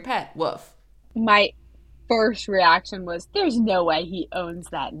happens to your pet? Woof. My first reaction was, there's no way he owns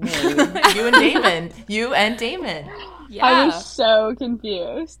that name. You and Daymond. Yeah. I was so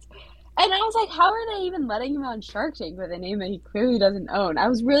confused. And I was like, how are they even letting him on Shark Tank with a name that he clearly doesn't own? I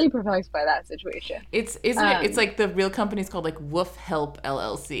was really perplexed by that situation. It's like the real company's called like Woof Help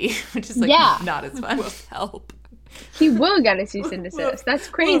LLC, which is like not as fun. Woof Help. He will get a cease and desist. That's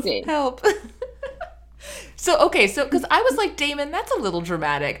crazy. Woof Help. So because I was like, Daymond, that's a little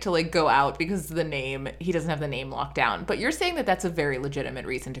dramatic to like go out because the name, he doesn't have the name locked down. But you're saying that that's a very legitimate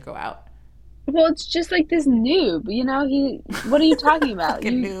reason to go out. Well, it's just like this noob, you know? What are you talking about?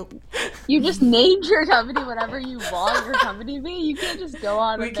 Noob. You just named your company whatever you want your company to be. You can't just go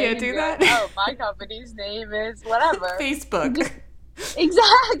on. We can't do that. Like, oh, my company's name is whatever. Facebook.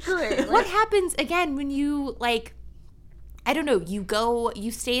 Exactly. What happens again when you like? I don't know,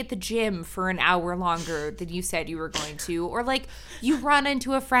 you stay at the gym for an hour longer than you said you were going to, or like you run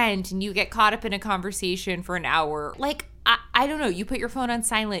into a friend and you get caught up in a conversation for an hour. Like, I don't know, you put your phone on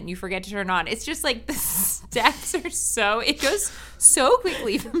silent and you forget to turn on. It's just like the steps are it goes so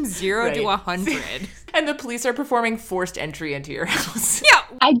quickly from 0 to 100. And the police are performing forced entry into your house. Yeah.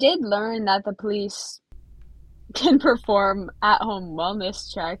 I did learn that the police can perform at-home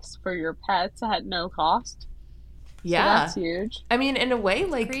wellness checks for your pets at no cost. Yeah, so that's huge. I mean, in a way,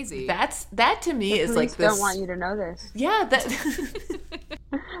 like crazy. That to me is like this. Don't want you to know this. Yeah,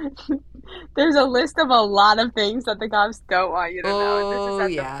 There's a list of a lot of things that the cops don't want you to know. And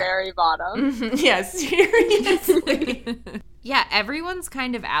this is at the very bottom. Mm-hmm. Yeah, seriously. Yeah, everyone's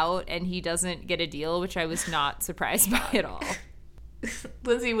kind of out, and he doesn't get a deal, which I was not surprised by at all.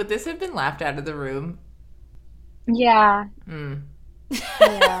 Lindsay, would this have been laughed out of the room? Yeah.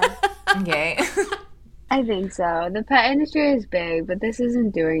 Yeah. Okay. I think so. The pet industry is big, but this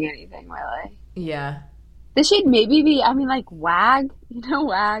isn't doing anything really. Yeah. This should maybe be, I mean, like WAG. You know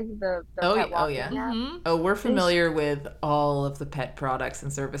WAG? The pet walking yeah. app? Mm-hmm. Oh, we're familiar with all of the pet products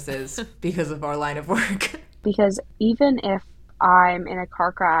and services because of our line of work. Because even if I'm in a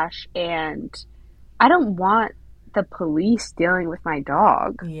car crash and I don't want the police dealing with my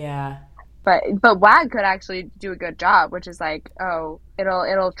dog. Yeah. But WAG could actually do a good job, which is like, oh,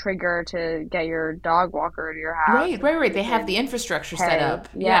 it'll trigger to get your dog walker to your house. Right. They have the infrastructure set up.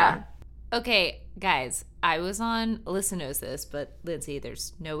 Yeah. Okay, guys, I was on, Alyssa knows this, but Lindsay,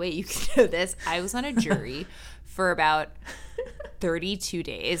 there's no way you can know this. I was on a jury for about 32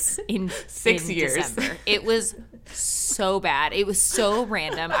 days in 6 years. December. It was so bad. It was so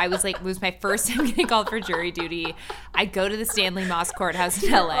random. I was like, it was my first time getting called for jury duty. I go to the Stanley Moss Courthouse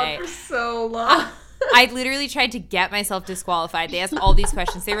in LA. For so long. I literally tried to get myself disqualified. They asked all these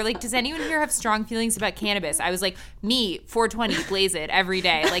questions. They were like, does anyone here have strong feelings about cannabis? I was like, me, 420, blaze it every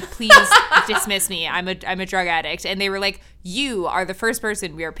day. Like, please dismiss me. I'm a drug addict. And they were like, you are the first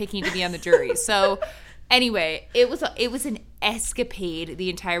person we are picking to be on the jury. So anyway, it was an escapade the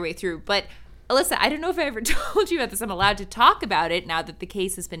entire way through. But Alyssa, I don't know if I ever told you about this. I'm allowed to talk about it now that the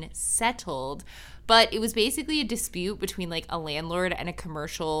case has been settled. But it was basically a dispute between like a landlord and a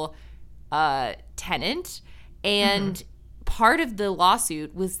commercial tenant, and part of the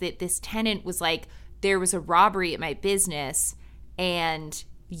lawsuit was that this tenant was like, there was a robbery at my business and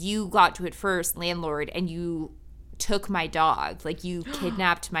you got to it first, landlord, and you took my dog, like you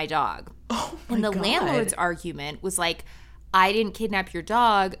kidnapped my dog. And the landlord's argument was like, I didn't kidnap your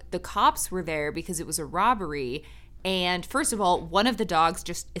dog, the cops were there because it was a robbery. And first of all, one of the dogs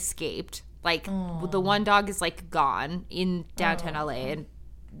just escaped, like the one dog is like gone in downtown LA, and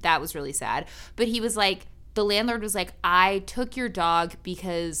that was really sad. But he was like, the landlord was like, I took your dog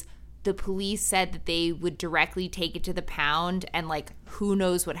because the police said that they would directly take it to the pound, and like, who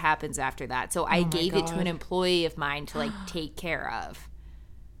knows what happens after that. So I gave it to an employee of mine to like take care of.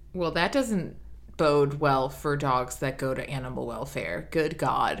 Well, that doesn't bode well for dogs that go to animal welfare. Good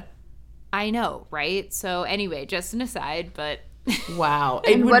God. I know, right? So anyway, just an aside, but wow.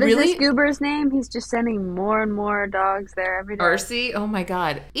 And what is this goober's name? He's just sending more and more dogs there every day. Arcee? Oh my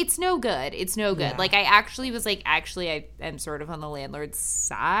God. It's no good. It's no good. Yeah. Like, I actually was like, I am sort of on the landlord's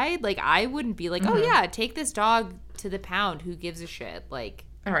side. Like, I wouldn't be like, oh yeah, take this dog to the pound. Who gives a shit? Like,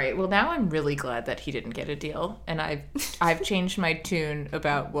 All right. Well, now I'm really glad that he didn't get a deal, and I've changed my tune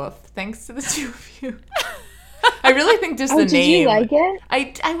about Woof thanks to the two of you. I really think just the name. Did you like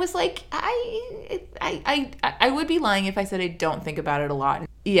it? I was like I would be lying if I said I don't think about it a lot.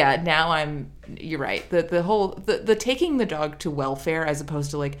 Yeah. Now you're right. The whole taking the dog to welfare as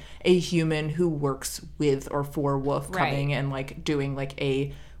opposed to like a human who works with or for Woof coming and like doing like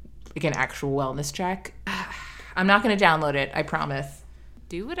an actual wellness check. I'm not going to download it. I promise.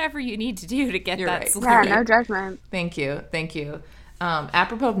 Do whatever you need to do to get that sleep. Yeah, no judgment. Thank you.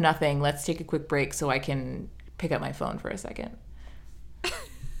 Apropos of nothing, let's take a quick break so I can pick up my phone for a second.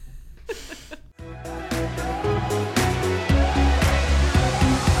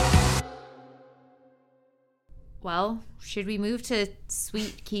 Well, should we move to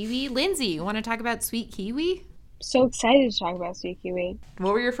Sweet Kiwi? Lindsay, you want to talk about Sweet Kiwi? So excited to talk about Sweet Kiwi.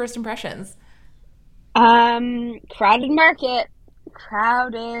 What were your first impressions? Crowded market.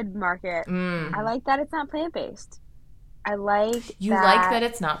 I like that it's not plant-based. I like You like that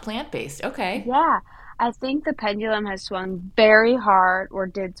it's not plant-based. Okay. Yeah. I think the pendulum has swung very hard, or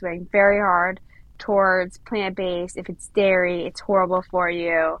did swing very hard, towards plant-based. If it's dairy, it's horrible for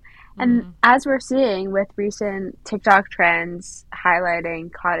you. And as we're seeing with recent TikTok trends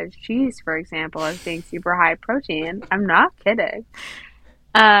highlighting cottage cheese, for example, as being super high protein, I'm not kidding,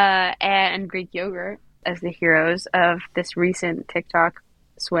 and Greek yogurt as the heroes of this recent TikTok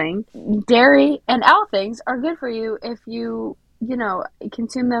swing. Dairy and all things are good for you if you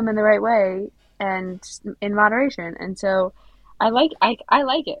consume them in the right way and in moderation. And so I like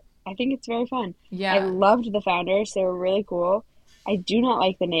it. I think it's very fun. Yeah. I loved the founders. They were really cool. I do not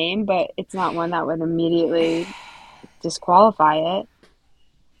like the name, but it's not one that would immediately disqualify it.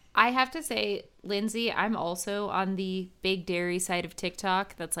 I have to say, Lindsay, I'm also on the big dairy side of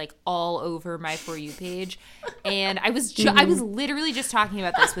TikTok. That's like all over my For You page. And I was literally just talking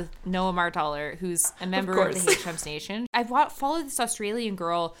about this with Noah Martaller, who's a member of the Chums Nation. I've followed this Australian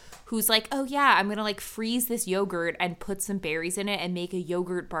girl who's like, oh yeah, I'm going to like freeze this yogurt and put some berries in it and make a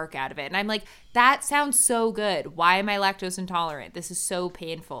yogurt bark out of it. And I'm like, that sounds so good. Why am I lactose intolerant? This is so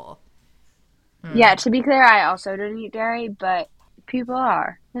painful. Yeah, to be clear, I also don't eat dairy, but people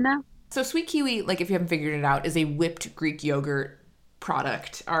are, So Sweet Kiwi, like if you haven't figured it out, is a whipped Greek yogurt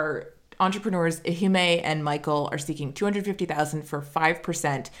product. Our entrepreneurs Ihime and Michael are seeking $250,000 for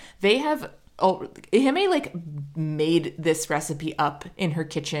 5%. They have Ihime like made this recipe up in her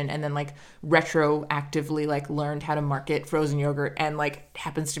kitchen and then like retroactively like learned how to market frozen yogurt and like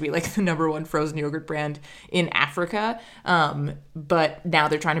happens to be like the #1 frozen yogurt brand in Africa. But now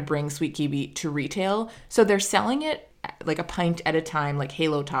they're trying to bring Sweet Kiwi to retail. So they're selling it like a pint at a time, like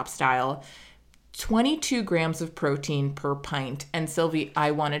Halo Top style, 22 grams of protein per pint. And Sylvie,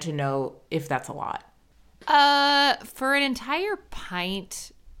 I wanted to know if that's a lot. For an entire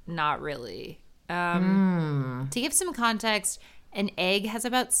pint, not really. To give some context, an egg has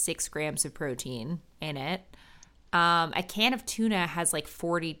about 6 grams of protein in it. A can of tuna has like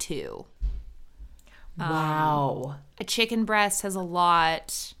 42. Wow. A chicken breast has a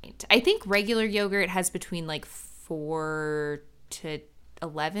lot. I think regular yogurt has between like 4 to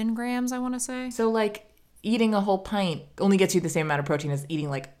 11 grams, I want to say. So like eating a whole pint only gets you the same amount of protein as eating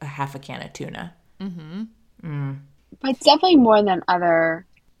like a half a can of tuna. But it's definitely more than other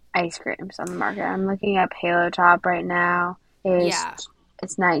ice creams on the market. I'm looking up Halo Top right now.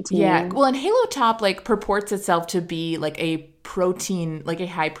 It's 19. Yeah. Well, and Halo Top like purports itself to be like a protein, like a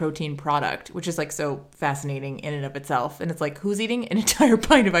high protein product, which is like so fascinating in and of itself. And it's like, who's eating an entire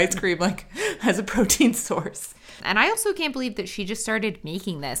pint of ice cream like as a protein source? And I also can't believe that she just started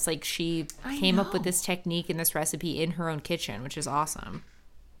making this. Like she came up with this technique and this recipe in her own kitchen, which is awesome.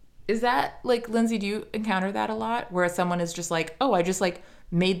 Is that like, Lindsay, do you encounter that a lot where someone is just like, oh, I just like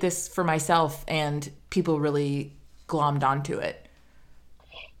made this for myself and people really glommed onto it?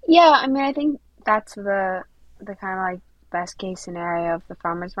 Yeah, I mean, I think that's the kind of like best case scenario of the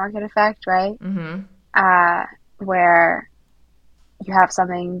farmer's market effect, right? Where you have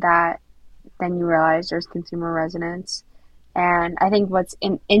something that then you realize there's consumer resonance. And I think what's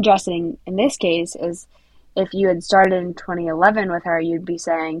interesting in this case is if you had started in 2011 with her, you'd be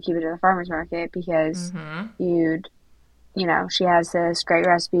saying keep it to the farmer's market because she has this great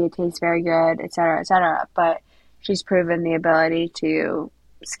recipe, it tastes very good, et cetera, et cetera. But she's proven the ability to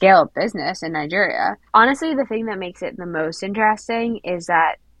scale a business in Nigeria. Honestly, the thing that makes it the most interesting is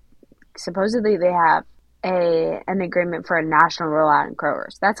that supposedly they have an agreement for a national rollout in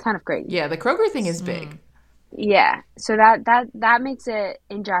Kroger's. That's kind of crazy. Yeah, the Kroger thing is big. Yeah, so that makes it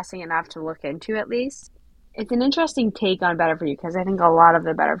interesting enough to look into at least. It's an interesting take on Better For You because I think a lot of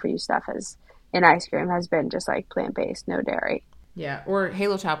the Better For You stuff in ice cream has been just like plant-based, no dairy. Yeah, or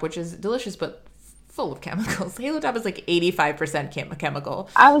Halo Top, which is delicious but full of chemicals. Halo Top is like 85% chemical.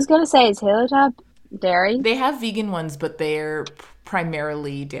 I was going to say, is Halo Top dairy? They have vegan ones, but they're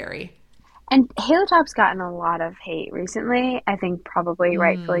primarily dairy. And Halo Top's gotten a lot of hate recently. I think probably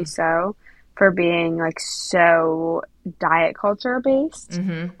rightfully so, for being like so diet culture based.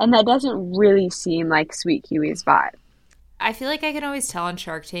 Mm-hmm. And that doesn't really seem like Sweet Kiwi's vibe. I feel like I can always tell on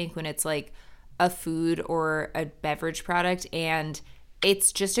Shark Tank when it's like a food or a beverage product and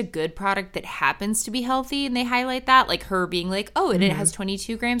it's just a good product that happens to be healthy, and they highlight that, like her being like, oh, and it has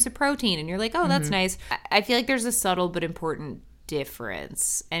 22 grams of protein, and you're like, oh, that's nice. I feel like there's a subtle but important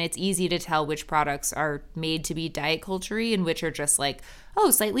difference, and it's easy to tell which products are made to be diet culture-y and which are just like, oh,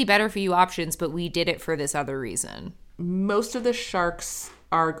 slightly better for you options, but we did it for this other reason. Most of the sharks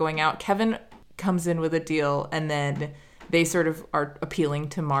are going out. Kevin comes in with a deal, and then they sort of are appealing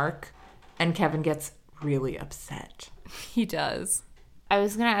to Mark, and Kevin gets really upset. He does. I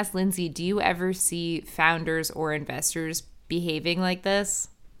was going to ask Lindsay, do you ever see founders or investors behaving like this?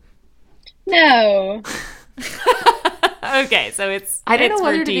 No. Okay, so I don't know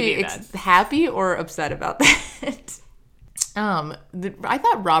whether to be happy or upset about that. I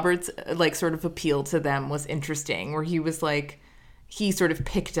thought Robert's like sort of appeal to them was interesting, where he was like, he sort of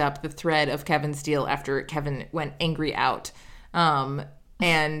picked up the thread of Kevin's deal after Kevin went angry out.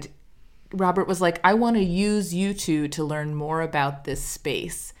 And Robert was like, I want to use you two to learn more about this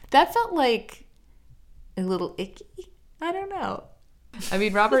space. That felt like a little icky. I don't know. I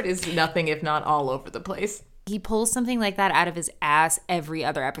mean, Robert is nothing if not all over the place. He pulls something like that out of his ass every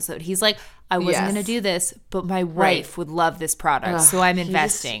other episode. He's like, I wasn't going to do this, but my wife would love this product, so I'm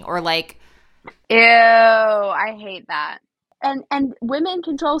investing. Or like, ew, I hate that. And women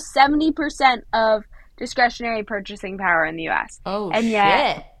control 70% of discretionary purchasing power in the U.S. Oh, and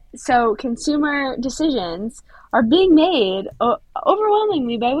yet, shit. So consumer decisions are being made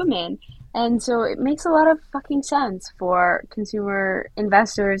overwhelmingly by women. And so it makes a lot of fucking sense for consumer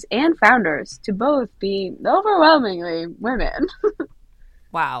investors and founders to both be overwhelmingly women.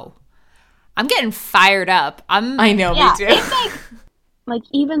 Wow. I'm getting fired up. I know, me too. It's like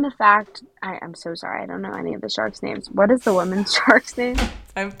even the fact, I'm so sorry, I don't know any of the sharks' names. What is the woman's shark's name?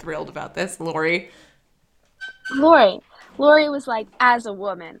 I'm thrilled about this. Lori was like, as a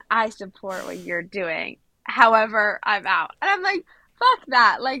woman, I support what you're doing. However, I'm out. And I'm like, fuck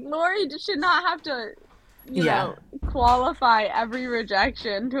that. Like, Lori should not have to, you know, qualify every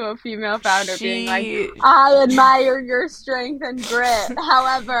rejection to a female founder being like, I admire your strength and grit.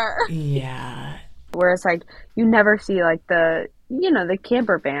 However. Yeah. Whereas, like, you never see, like, the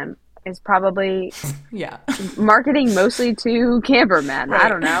camper van is probably marketing mostly to camper men. Right. I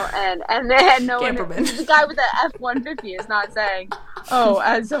don't know. And no one, the guy with the F-150 is not saying, oh,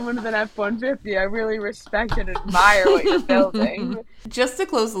 as someone with an F-150, I really respect and admire what you're building. Just to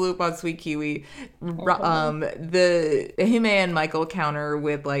close the loop on Sweet Kiwi, the Hime and Michael counter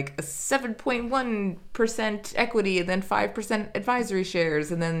with like a 7.1% equity and then 5% advisory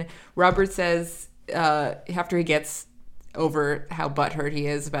shares. And then Robert says, after he gets over how butthurt he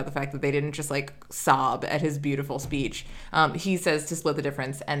is about the fact that they didn't just like sob at his beautiful speech, he says to split the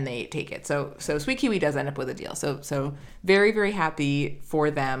difference, and they take it. So Sweet Kiwi does end up with a deal. So very, very happy for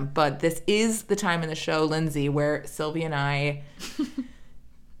them. But this is the time in the show, Lindsay, where Sylvie and I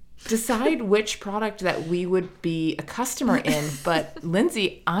decide which product that we would be a customer in. But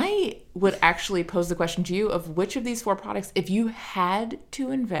Lindsay, I would actually pose the question to you of which of these four products, if you had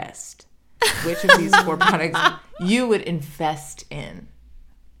to invest, which of these four products you would invest in?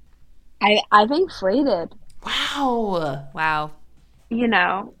 I think Flated. Wow. You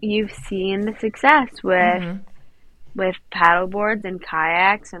know, you've seen the success with paddle boards and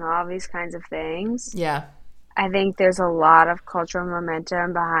kayaks and all these kinds of things. Yeah. I think there's a lot of cultural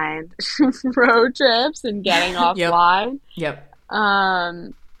momentum behind road trips and getting offline. Yep.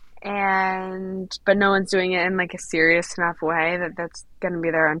 But no one's doing it in like a serious enough way that's going to be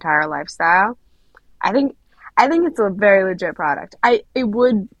their entire lifestyle. I think it's a very legit product. It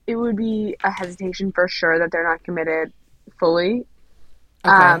would be a hesitation for sure that they're not committed fully.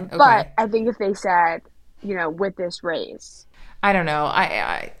 Okay. But I think if they said, you know, with this raise, I don't know.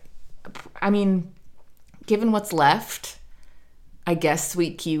 I mean, given what's left, I guess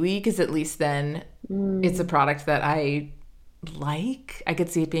Sweet Kiwi, because at least then it's a product that I like. I could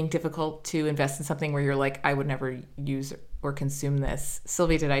see it being difficult to invest in something where you're like, I would never use or consume this.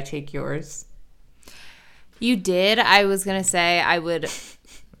 Sylvie, did I take yours? You did. I was going to say I would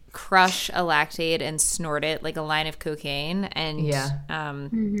crush a Lactaid and snort it like a line of cocaine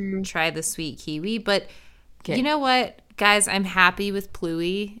and try the Sweet Kiwi. But you know what, guys? I'm happy with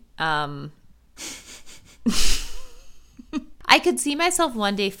Pluie. I I could see myself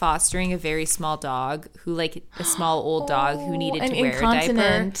one day fostering a very small dog who, like, a small old dog who needed to wear a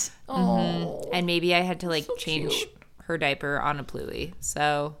diaper. And maybe I had to, like, change her diaper on a Pluie.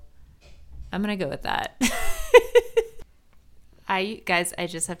 So I'm going to go with that. Guys, I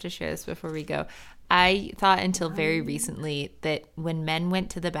just have to share this before we go. I thought until very recently that when men went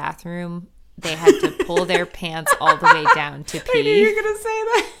to the bathroom, they had to pull their pants all the way down to pee. I knew you were going to say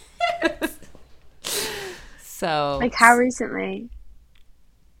that. So, like, how recently?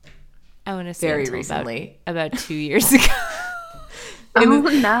 I want to say very recently, about 2 years ago.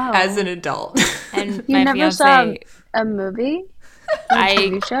 No! As an adult, And you my never fiance, saw a movie?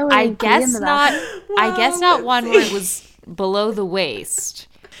 I guess not. I guess not one where it was below the waist.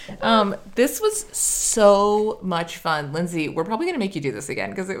 This was so much fun. Lindsay, we're probably going to make you do this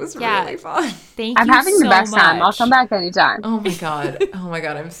again because it was really fun. Thank you. I'm having the best much. time. I'll come back anytime. Oh my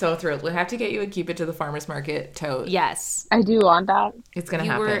God. I'm so thrilled. We'll have to get you a Keep It to the Farmer's Market tote. Yes. I do want that. It's going to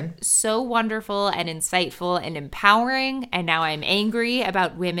You happen. were so wonderful and insightful and empowering, and now I'm angry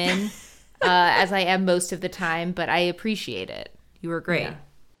about women, as I am most of the time, but I appreciate it. You were great.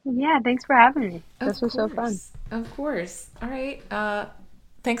 Yeah, thanks for having me. This was so fun. Of course. All right.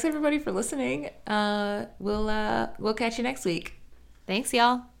 Thanks everybody for listening. We'll catch you next week. Thanks,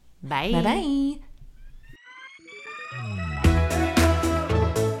 y'all. Bye. Bye-bye.